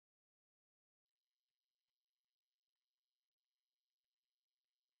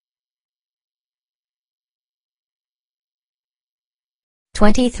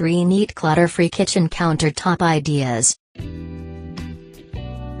23 Neat Clutter-Free Kitchen Countertop Ideas.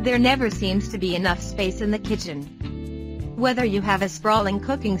 There never seems to be enough space in the kitchen. Whether you have a sprawling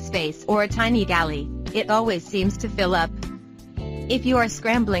cooking space or a tiny galley, it always seems to fill up. If you are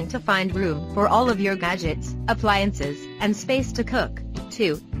scrambling to find room for all of your gadgets, appliances, and space to cook,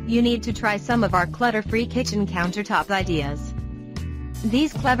 too, you need to try some of our clutter-free kitchen countertop ideas.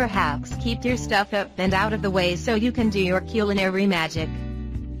 These clever hacks keep your stuff up and out of the way so you can do your culinary magic.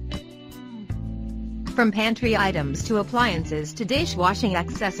 From pantry items to appliances to dishwashing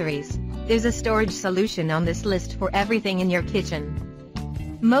accessories, there's a storage solution on this list for everything in your kitchen.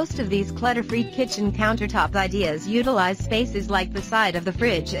 Most of these clutter-free kitchen countertop ideas utilize spaces like the side of the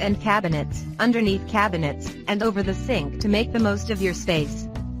fridge and cabinets, underneath cabinets, and over the sink to make the most of your space.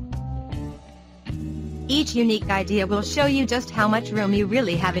 Each unique idea will show you just how much room you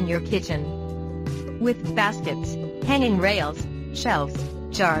really have in your kitchen. With baskets, hanging rails, shelves,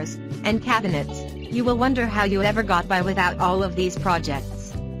 jars, and cabinets, you will wonder how you ever got by without all of these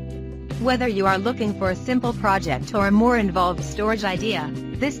projects. Whether you are looking for a simple project or a more involved storage idea,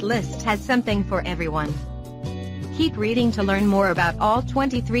 this list has something for everyone. Keep reading to learn more about all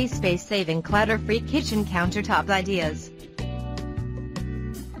 23 space-saving clutter-free kitchen countertop ideas.